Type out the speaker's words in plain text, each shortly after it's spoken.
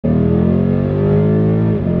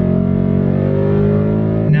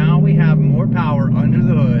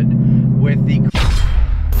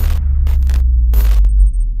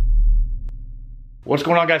What's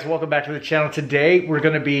going on, guys? Welcome back to the channel. Today we're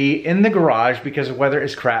going to be in the garage because the weather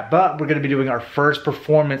is crap, but we're going to be doing our first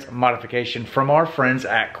performance modification from our friends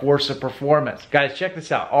at Corsa Performance. Guys, check this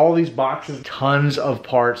out. All these boxes, tons of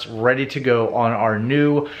parts ready to go on our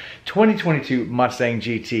new 2022 Mustang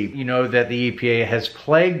GT. You know that the EPA has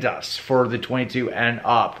plagued us for the 22 and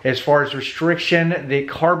up. As far as restriction, the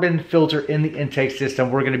carbon filter in the intake system,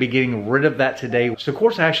 we're going to be getting rid of that today. So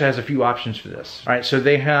Corsa actually has a few options for this. All right, so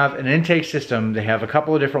they have an intake system. They have a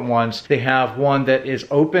couple of different ones. They have one that is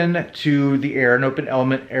open to the air, an open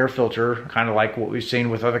element air filter, kind of like what we've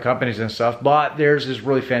seen with other companies and stuff, but theirs is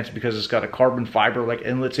really fancy because it's got a carbon fiber like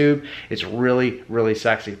inlet tube. It's really, really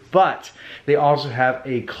sexy. But they also have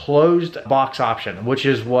a closed box option, which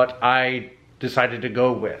is what I decided to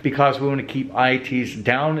go with because we want to keep IATs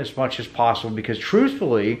down as much as possible, because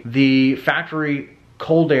truthfully, the factory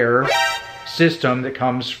cold air system that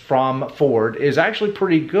comes from Ford is actually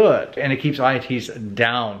pretty good and it keeps IATs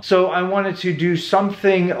down. So I wanted to do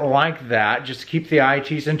something like that just to keep the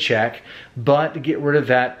IATs in check, but to get rid of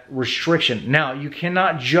that restriction. Now, you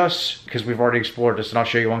cannot just, because we've already explored this and I'll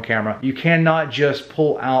show you on camera, you cannot just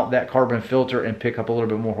pull out that carbon filter and pick up a little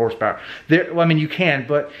bit more horsepower. Well, I mean, you can,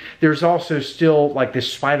 but there's also still like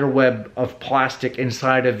this spider web of plastic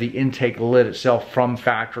inside of the intake lid itself from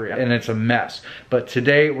factory, and it's a mess. But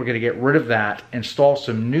today we're gonna get rid of that, install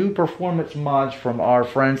some new performance mods from our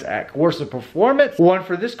friends at Corsa Performance. One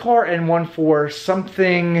for this car and one for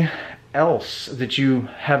something else that you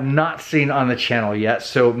have not seen on the channel yet.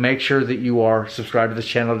 So make sure that you are subscribed to this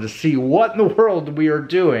channel to see what in the world we are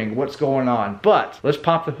doing, what's going on. But let's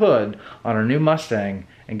pop the hood on our new Mustang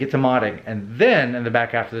and get to modding. And then in the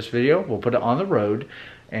back half of this video, we'll put it on the road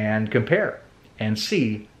and compare and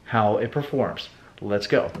see how it performs. Let's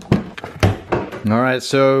go. All right,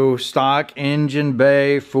 so stock engine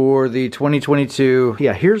bay for the 2022.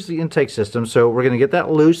 Yeah, here's the intake system. So we're gonna get that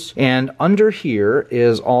loose, and under here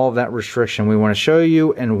is all of that restriction we wanna show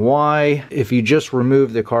you and why, if you just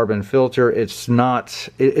remove the carbon filter, it's not,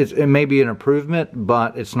 it may be an improvement,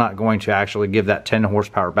 but it's not going to actually give that 10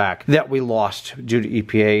 horsepower back that we lost due to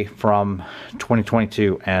EPA from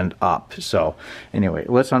 2022 and up. So anyway,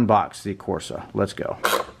 let's unbox the Corsa. Let's go.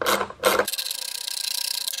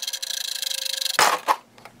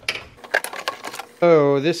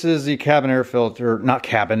 So this is the cabin air filter, not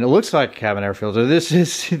cabin, it looks like a cabin air filter. This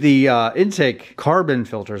is the intake carbon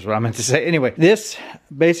filter is what I meant to say. Anyway, this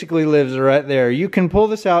basically lives right there. You can pull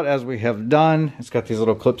this out as we have done. It's got these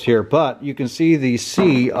little clips here, but you can see the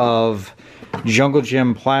sea of Jungle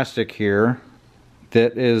Gym plastic here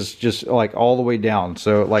that is just like all the way down.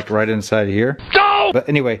 So like right inside here. But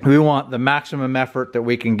anyway, we want the maximum effort that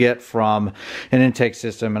we can get from an intake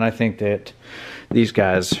system, and I think that these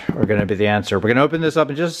guys are going to be the answer. We're going to open this up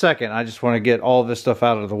in just a second. I just want to get all this stuff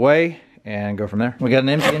out of the way and go from there. We got an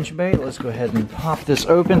empty engine bay. Let's go ahead and pop this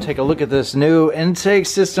open. Take a look at this new intake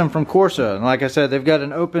system from Corsa. And like I said, they've got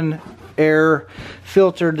an open air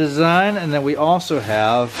filter design, and then we also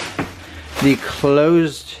have the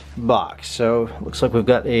closed box. So looks like we've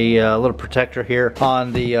got a little protector here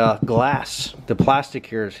on the glass. The plastic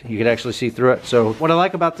here, you can actually see through it. So what I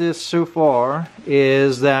like about this so far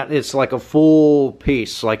is that it's like a full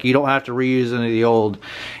piece. Like you don't have to reuse any of the old.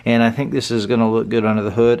 And I think this is going to look good under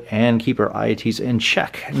the hood and keep our IATs in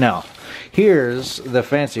check. Now, here's the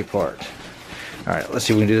fancy part. All right, let's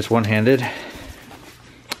see if we can do this one-handed.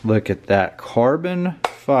 Look at that carbon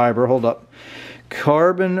fiber. Hold up.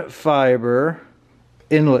 Carbon fiber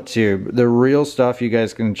inlet tube, the real stuff. You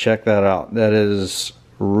guys can check that out. That is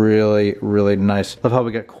really, really nice. Love how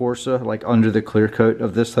we got Corsa like under the clear coat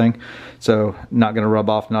of this thing, so not gonna rub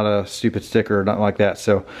off, not a stupid sticker or nothing like that.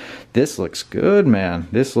 So this looks good, man.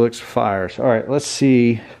 This looks fire. All right, let's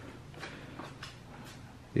see.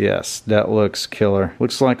 Yes, that looks killer.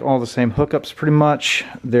 Looks like all the same hookups pretty much.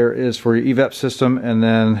 There is for your evap system, and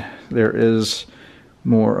then there is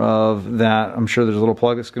more of that. I'm sure there's a little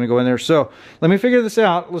plug that's going to go in there. So let me figure this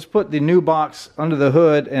out. Let's put the new box under the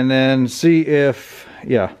hood and then see if,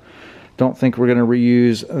 yeah, don't think we're going to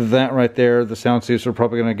reuse that right there. The sound suits are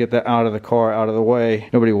probably going to get that out of the car, out of the way.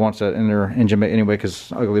 Nobody wants that in their engine bay anyway because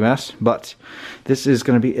it's an ugly mess. But this is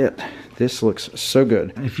going to be it. This looks so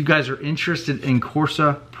good. If you guys are interested in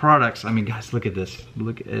Corsa products, I mean, guys, look at this.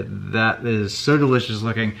 Look at that. It is so delicious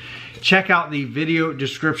looking. Check out the video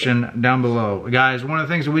description down below. Guys, one of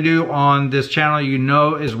the things that we do on this channel, you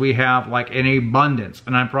know, is we have like an abundance,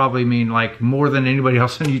 and I probably mean like more than anybody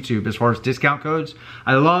else on YouTube as far as discount codes.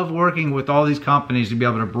 I love working with all these companies to be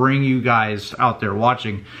able to bring you guys out there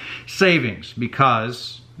watching savings,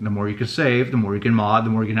 because the more you can save, the more you can mod, the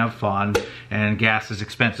more you can have fun, and gas is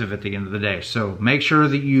expensive at the end of the day. So make sure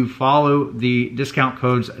that you follow the discount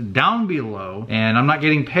codes down below. And I'm not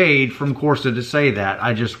getting paid from Corsa to say that.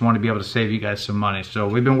 I just want to be able to save you guys some money. So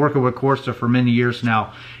we've been working with Corsa for many years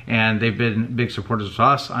now, and they've been big supporters of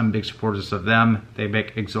us. I'm big supporters of them. They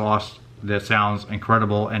make exhaust that sounds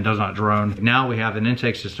incredible and does not drone. Now we have an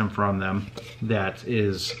intake system from them that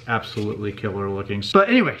is absolutely killer looking. But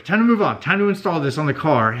anyway, time to move on. Time to install this on the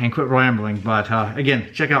car and quit rambling. But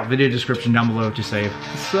again, check out video description down below to save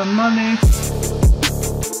some money.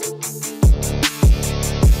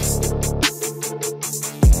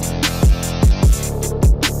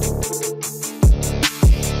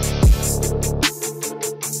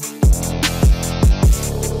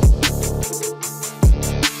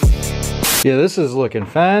 Yeah, this is looking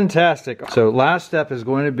fantastic. So last step is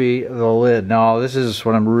going to be the lid. Now this is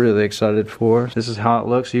what I'm really excited for. This is how it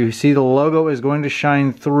looks. You see the logo is going to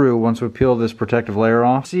shine through once we peel this protective layer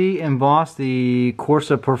off. See embossed the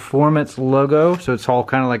Corsa Performance logo, so it's all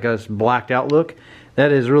kind of like a blacked out look.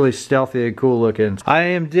 That is really stealthy and cool looking. I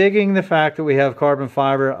am digging the fact that we have carbon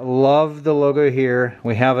fiber. Love the logo here.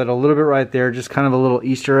 We have it a little bit right there, just kind of a little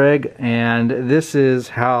Easter egg. And this is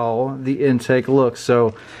how the intake looks.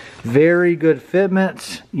 So very good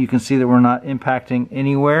fitment. You can see that we're not impacting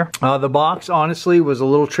anywhere. The box honestly was a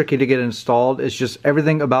little tricky to get installed. It's just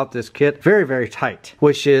everything about this kit very, very tight,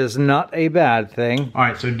 which is not a bad thing. All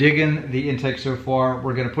right, so digging the intake so far.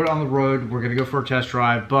 We're gonna put it on the road. We're gonna go for a test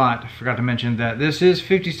drive, but I forgot to mention that this is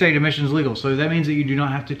 50 state emissions legal. So that means that you do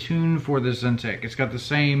not have to tune for this intake. It's got the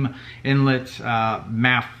same inlet,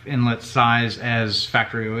 MAF inlet size as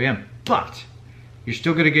factory OEM, but you're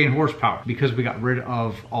still gonna gain horsepower because we got rid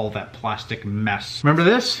of all that plastic mess. Remember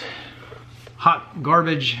this? Hot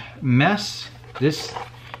garbage mess? This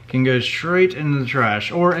can go straight into the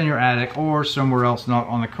trash or in your attic or somewhere else not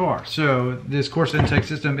on the car. So this Corsa intake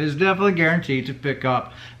system is definitely guaranteed to pick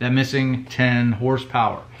up that missing 10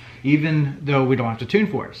 horsepower, even though we don't have to tune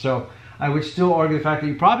for it. So I would still argue the fact that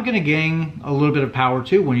you're probably gonna gain a little bit of power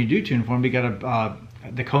too when you do tune for them. You got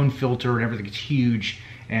the cone filter and everything is huge,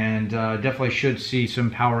 and definitely should see some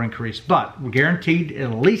power increase, but we're guaranteed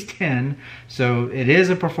at least 10, so it is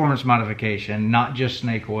a performance modification, not just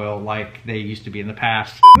snake oil like they used to be in the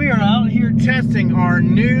past. We are out here testing our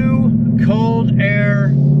new cold air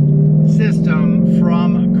system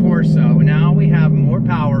from Corsa. Now we have more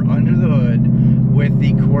power under the hood with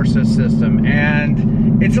the Corsa system,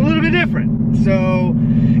 and it's a little bit different. So,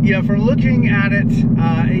 you know, for looking at it,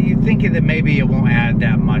 you're thinking that maybe it won't add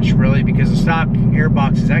that much, really, because the stock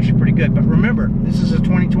airbox is actually pretty good. But remember, this is a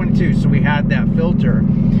 2022, so we had that filter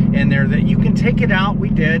in there that you can take it out. We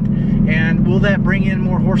did, and will that bring in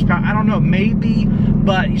more horsepower? I don't know, maybe,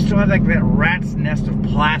 but you still have like that rat's nest of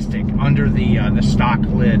plastic under the stock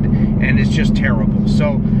lid, and it's just terrible.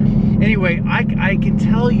 So anyway, I can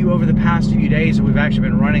tell you over the past few days that we've actually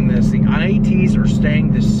been running this, the IATs are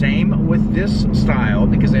staying the same with this style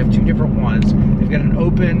because they have two different ones. They've got an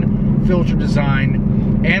open filter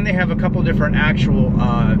design, and they have a couple different actual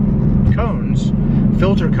cones,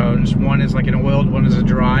 filter cones. One is like an oiled, one is a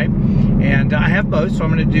dry, and I have both, so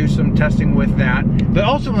I'm going to do some testing with that. But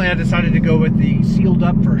ultimately I decided to go with the sealed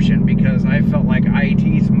up version because I felt like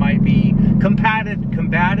IATs might be combated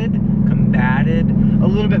a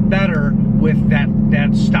little bit better with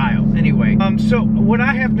that style. Anyway, so what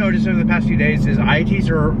I have noticed over the past few days is IATs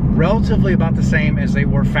are relatively about the same as they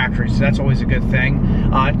were factory, so that's always a good thing.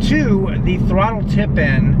 Two, the throttle tip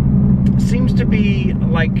in seems to be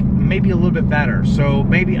like maybe a little bit better, so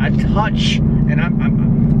maybe a touch. And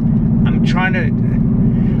I'm trying to,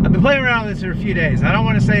 I've been playing around with this for a few days. I don't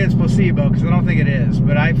want to say it's placebo because I don't think it is,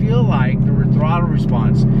 but I feel like the throttle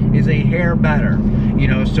response is a hair better, you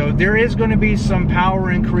know. So there is going to be some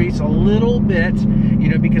power increase a little bit, you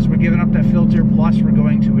know, because we're giving up that filter, plus we're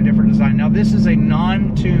going to a different design. Now this is a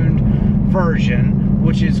non-tuned version,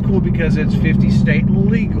 which is cool because it's 50 state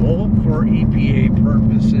legal for EPA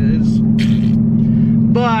purposes.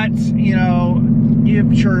 But, you know,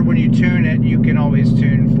 I'm sure when you tune it, you can always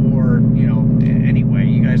tune for, you know, anyway,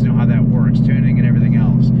 you guys know how that works, tuning and everything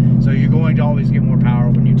else. So you're going to always get more power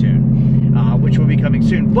when you tune, which will be coming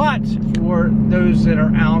soon. But for those that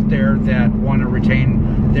are out there that want to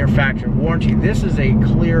retain their factory warranty, this is a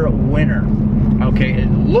clear winner. Okay, it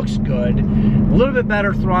looks good, a little bit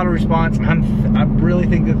better throttle response. I really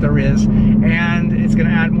think that there is, and it's going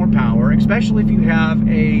to add more power, especially if you have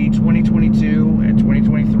a 2022 and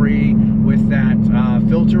 2023 with that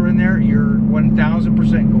filter in there. You're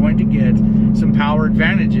 1000% going to get some power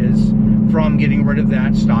advantages from getting rid of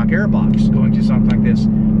that stock airbox, going to something like this.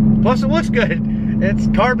 Plus, it looks good. It's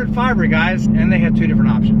carbon fiber, guys, and they have two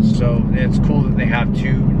different options. So it's cool that they have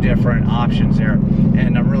two different options there,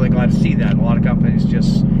 and I'm really glad to see that. A lot of companies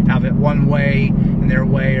just have it one way, and their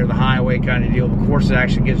way, or the highway kind of deal. Of course, it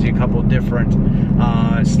actually gives you a couple of different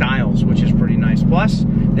styles, which is pretty nice. Plus,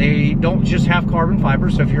 they don't just have carbon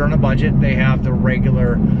fiber, so if you're on a budget, they have the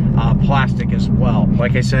regular plastic as well.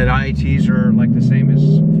 Like I said, IATs are like the same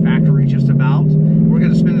as factory just about. We're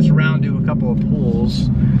going to spin this around, do a couple of pulls,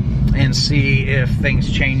 and see if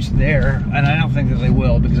things change there. And I don't think that they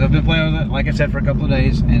will, because I've been playing with it, like I said, for a couple of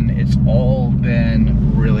days, and it's all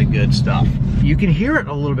been really good stuff. You can hear it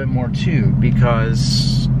a little bit more too,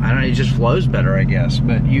 because I don't know, it just flows better, I guess.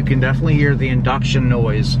 But you can definitely hear the induction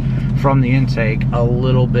noise from the intake a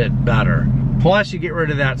little bit better. Plus, you get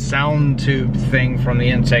rid of that sound tube thing from the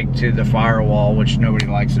intake to the firewall, which nobody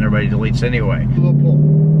likes and everybody deletes anyway. A little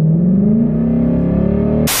pull.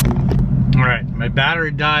 All right, my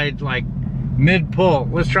battery died like mid-pull.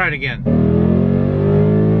 Let's try it again.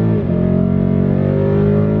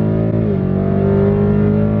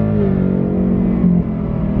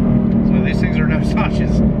 So these things are no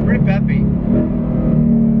slouches. Pretty peppy.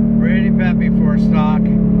 Pretty peppy for a stock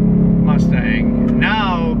Mustang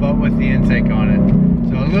now, but with the intake on it.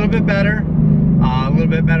 So a little bit better. A little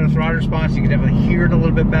bit better throttle response. You can definitely hear it a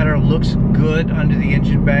little bit better. Looks good under the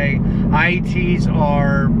engine bay. IATs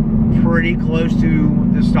are pretty close to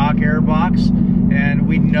the stock airbox, and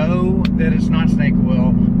we know that it's not snake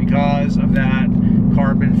oil because of that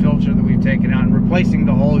carbon filter that we've taken out and replacing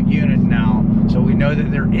the whole unit now. So we know that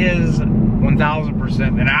there is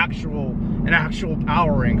 1000% an actual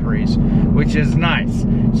power increase, which is nice.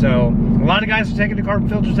 So a lot of guys are taking the carbon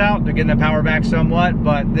filters out. They're getting the power back somewhat,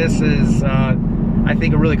 but this is I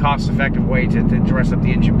think a really cost-effective way to dress up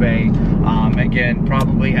the engine bay. Again,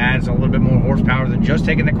 probably adds a little bit more horsepower than just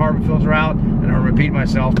taking the carbon filter out. And I'll repeat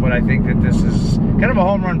myself, but I think that this is kind of a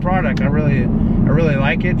home run product. I really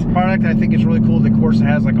like it. Product, I think it's really cool that Corsa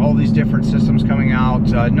has like all these different systems coming out,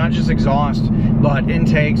 not just exhaust, but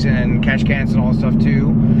intakes and catch cans and all that stuff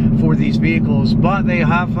too for these vehicles, but they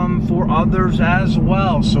have them for others as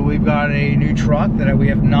well. So we've got a new truck that we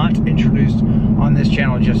have not introduced on this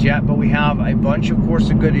channel just yet, but we have a bunch of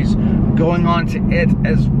Corsa goodies going on to it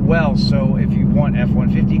as well. So if you want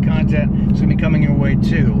F-150 content, it's gonna be coming your way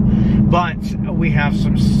too. But we have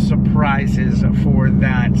some surprises for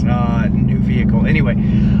that new vehicle. Anyway,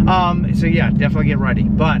 so yeah, definitely get ready.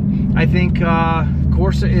 But I think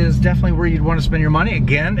Corsa is definitely where you'd want to spend your money.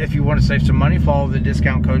 Again, if you want to save some money, follow the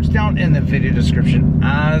discount codes down in the video description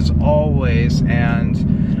as always.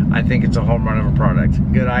 And I think it's a home run of a product.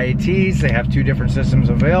 Good IATs, they have two different systems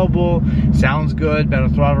available. Sounds good, better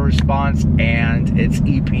throttle response, and it's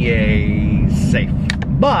EPA safe.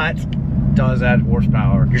 But does add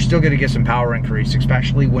horsepower. You're still gonna get some power increase,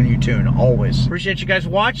 especially when you tune, always. Appreciate you guys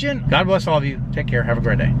watching. God bless all of you. Take care, have a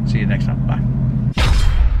great day. See you next time, bye.